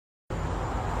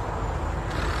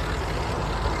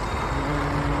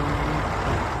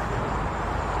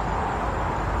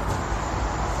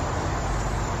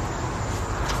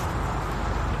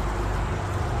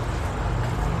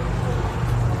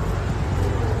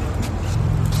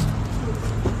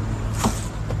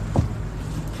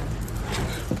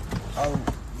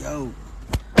Yo,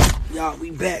 y'all,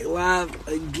 we back live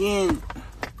again.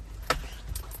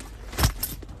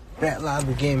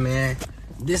 Man.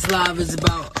 This live is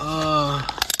about,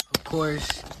 of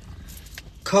course,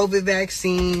 COVID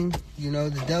vaccine,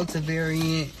 the Delta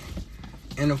variant,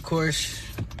 and of course,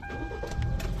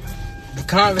 the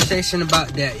conversation about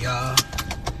that, y'all.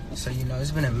 So,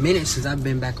 it's been a minute since I've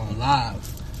been back on live.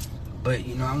 But,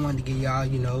 I wanted to give y'all,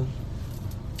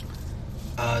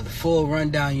 the full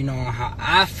rundown, on how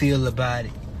I feel about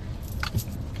it.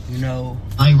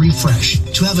 I refresh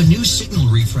to have a new signal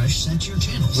refresh sent to your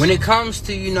channels. When it comes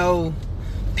to,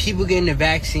 people getting the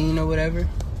vaccine or whatever,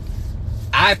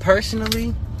 I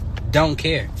personally don't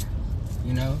care.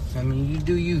 You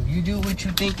do you. You do what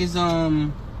you think is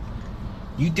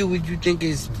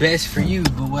best for you.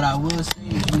 But what I will say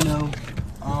is,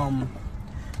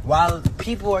 while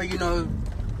people are,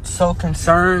 so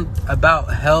concerned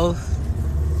about health,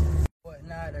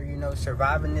 whatnot, or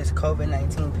surviving this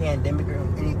COVID-19 pandemic or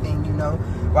anything,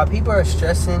 while people are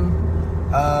stressing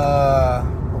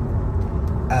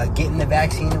getting the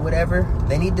vaccine or whatever,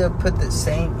 they need to put the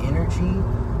same energy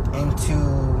into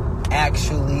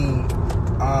actually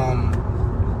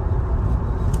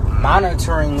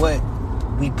monitoring what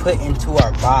we put into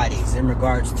our bodies in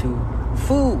regards to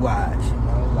food-wise.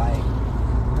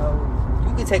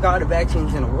 You can take all the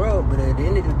vaccines in the world, but at the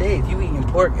end of the day, if you eating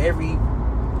pork every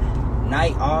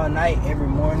night, all night, every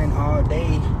morning, all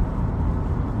day,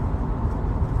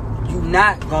 you're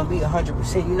not gonna be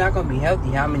 100%. You're not gonna be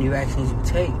healthy. How many vaccines you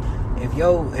take? If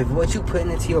what you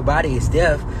putting into your body is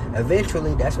death,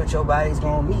 eventually that's what your body's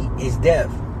gonna meet, is death.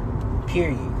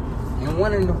 Period. And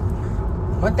one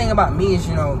thing about me is,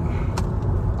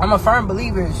 I'm a firm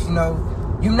believer is,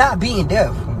 you're not beating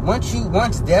death.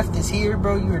 Once death is here,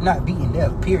 bro, you're not beating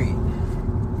death. Period.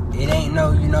 It ain't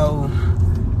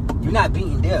you're not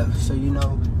beating death. So,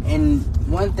 and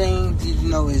one thing,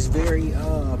 is very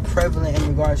prevalent in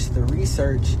regards to the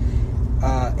research,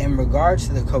 in regards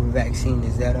to the COVID vaccine,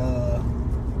 is that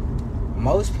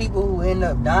most people who end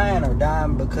up dying are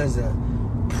dying because of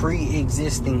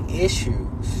pre-existing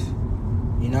issues.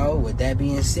 With that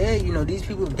being said, these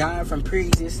people dying from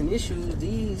pre-existing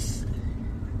issues,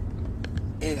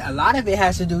 a lot of it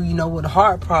has to do, with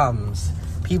heart problems.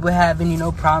 People having,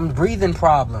 problems, breathing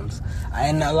problems.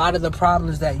 And a lot of the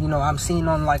problems that, I'm seeing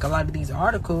on, a lot of these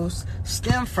articles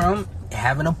stem from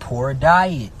having a poor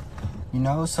diet.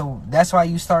 So that's why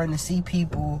you're starting to see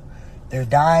people, they're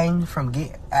dying from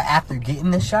after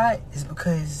getting the shot, is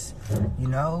because,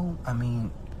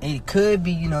 it could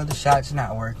be, the shot's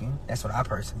not working. That's what I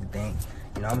personally think.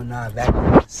 I'm a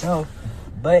non-vaccinated myself.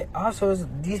 But also,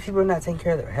 these people are not taking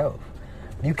care of their health.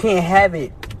 You can't have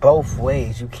it both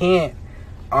ways. You can't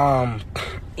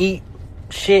eat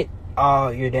shit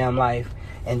all your damn life,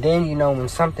 and then when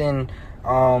something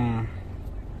some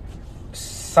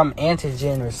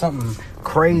antigen or something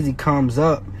crazy comes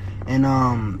up and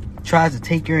tries to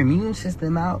take your immune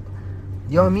system out,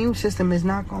 your immune system is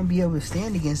not going to be able to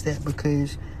stand against that,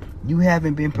 because you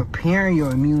haven't been preparing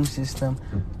your immune system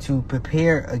to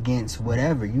prepare against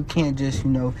whatever. You can't just,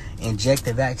 inject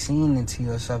the vaccine into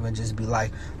yourself and just be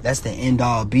like, that's the end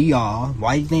all be all.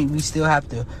 Why do you think we still have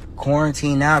to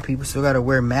quarantine now? People still got to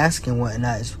wear masks and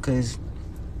whatnot. It's because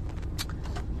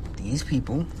these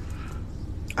people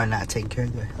are not taking care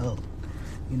of their health.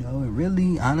 And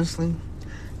really, honestly,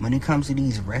 when it comes to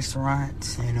these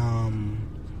restaurants and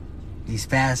these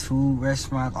fast food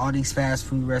restaurants, all these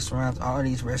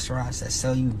restaurants that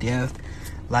sell you death,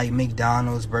 like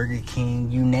McDonald's, Burger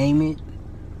King, you name it,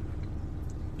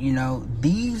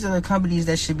 these are the companies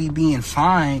that should be being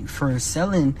fined for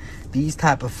selling these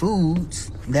type of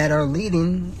foods that are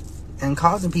leading and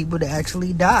causing people to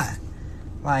actually die.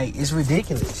 It's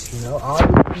ridiculous. All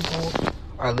these people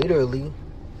are literally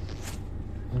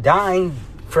dying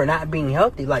for not being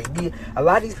healthy. A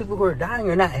lot of these people who are dying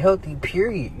are not healthy,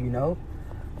 period, And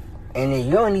then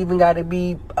you don't even got to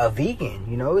be a vegan,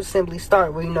 It simply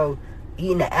start with,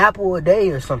 eating an apple a day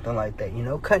or something like that,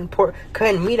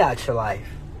 cutting meat out your life,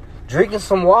 drinking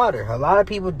some water. A lot of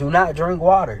people do not drink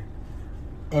water,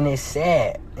 and it's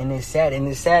sad. And it's sad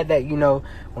that,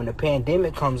 when the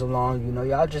pandemic comes along,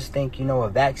 y'all just think, a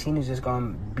vaccine is just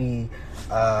going to be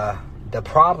the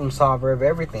problem solver of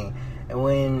everything. And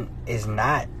when it's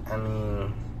not,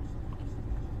 no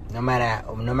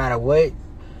matter what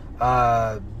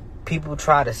people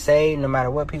try to say, no matter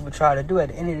what people try to do, at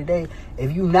the end of the day,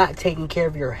 if you're not taking care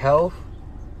of your health,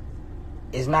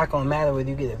 it's not going to matter whether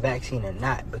you get the vaccine or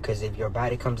not, because if your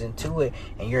body comes into it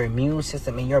and your immune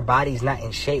system and your body's not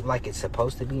in shape like it's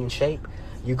supposed to be in shape,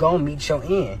 you're going to meet your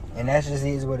end. And that just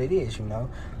is what it is, you know.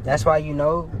 That's why, you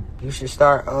know, you should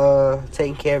start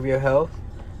taking care of your health.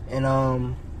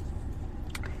 And,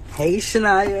 hey,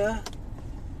 Shania.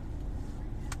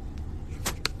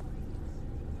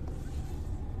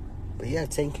 But yeah,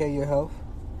 taking care of your health.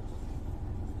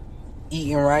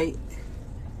 Eating right.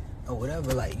 Or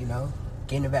whatever, like, you know.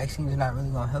 Getting the vaccine is not really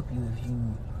going to help you if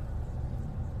you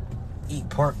eat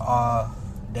pork all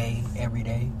day, every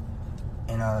day.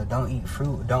 And don't eat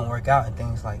fruit, don't work out, and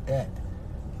things like that.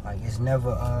 Like, it's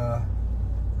never,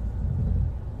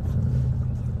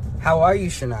 How are you,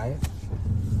 Shania?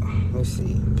 Let's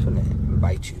see. I'm going to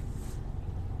invite you.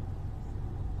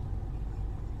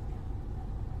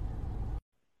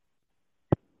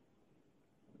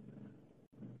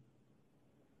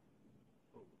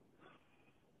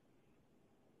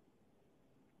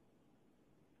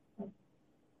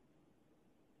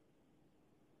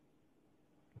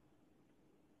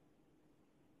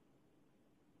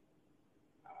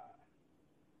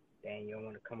 Dang, you don't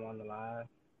want to come on the live?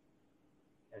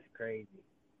 That's crazy.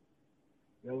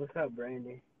 Yo, what's up,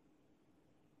 Brandon?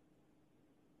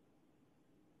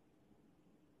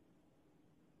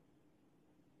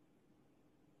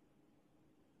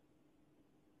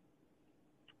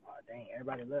 Oh, dang,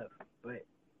 everybody left. But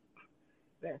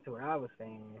back to what I was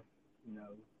saying, you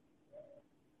know,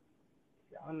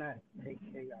 y'all not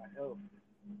taking care of y'all health.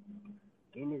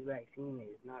 Getting this vaccine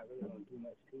is not really going to do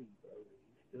much to you, bro. You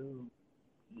still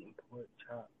eating pork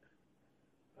chops,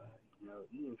 you know,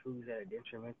 eating foods that are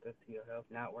detrimental to your health,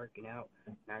 not working out,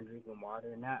 not drinking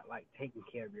water, not, like, taking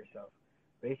care of yourself.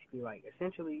 Basically, like,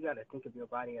 essentially, you got to think of your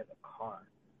body as a car.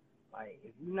 Like,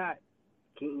 if you're not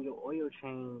getting your oil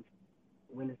changed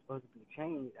when it's supposed to be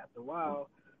changed, after a while,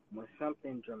 when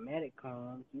something dramatic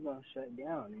comes, you're going to shut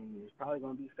down, and it's probably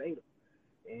going to be fatal.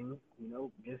 And, you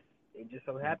know, it just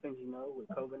so happens, you know, with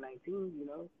COVID-19, you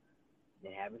know,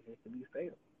 it happens just to be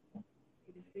fatal.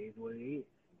 It just is what it is.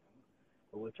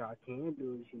 But what y'all can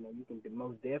do is, you know, you can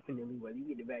most definitely, whether you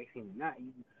get the vaccine or not,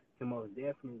 you can most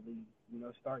definitely, you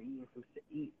know,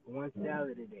 eat one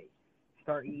salad a day.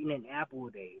 Start eating an apple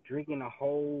a day. Drinking a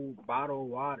whole bottle of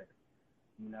water.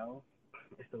 You know,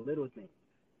 it's the little things.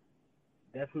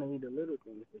 Definitely the little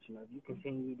things. But, you know, if you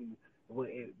continue to,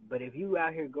 but if you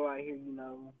go out here, you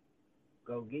know,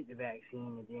 go get the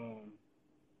vaccine and then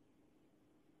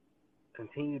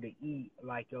continue to eat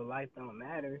like your life don't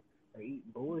matter, or eat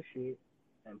bullshit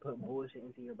and put bullshit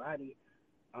into your body,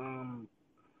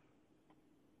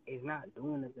 it's not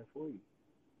doing nothing for you.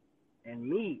 And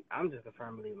me, I'm just a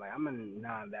firm believer. Like, I'm a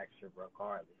non-vaxxer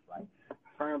regardless. Like, a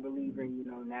firm believer in, you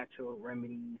know, natural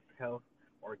remedies, health,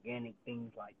 organic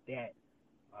things like that.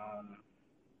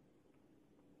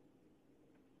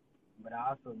 But I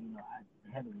also, you know, I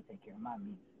heavily take care of my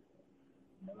immune system.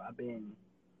 You know, I've been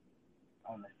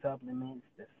on the supplements,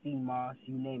 the sea moss,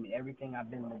 you name it, everything.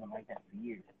 I've been living like that for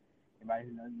years. Anybody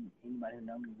who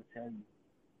know me will tell you.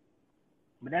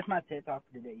 But that's my TED talk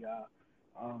for today, y'all.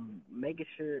 Make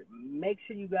sure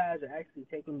you guys are actually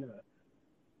taking the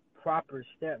proper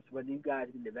steps, whether you guys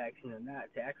get the vaccine or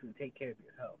not, to actually take care of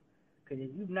your health. Because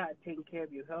if you're not taking care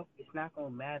of your health, it's not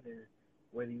gonna matter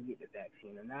whether you get the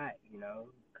vaccine or not, you know,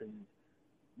 because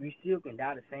you still can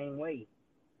die the same way.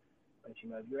 But you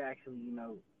know, if you're actually, you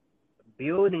know,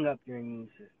 building up your immune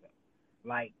system,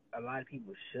 like a lot of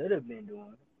people should have been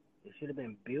doing. They should have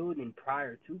been building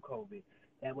prior to COVID.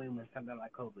 That way, when something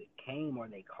like COVID came or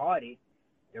they caught it,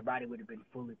 their body would have been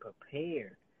fully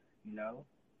prepared. You know,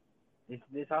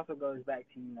 this also goes back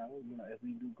to you know if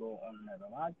we do go on another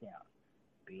lockdown,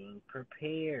 being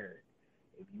prepared.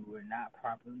 If you were not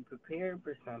properly prepared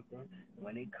for something,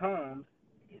 when it comes,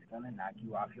 it's gonna knock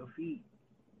you off your feet.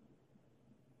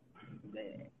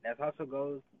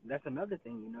 That's another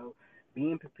thing, you know,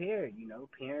 being prepared, you know,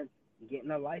 parents getting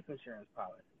a life insurance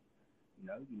policy. You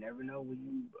know, you never know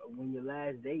when your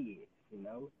last day is, you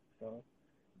know. So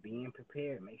being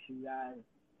prepared. Make sure you guys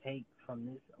take from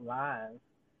this live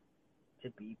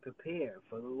to be prepared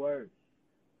for the worst.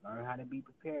 Learn how to be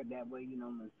prepared. That way, you know,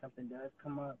 when something does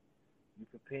come up, you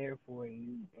prepare for it,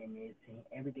 and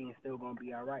everything is still gonna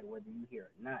be all right, whether you hear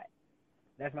it or not.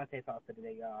 That's my take off for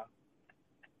today, y'all.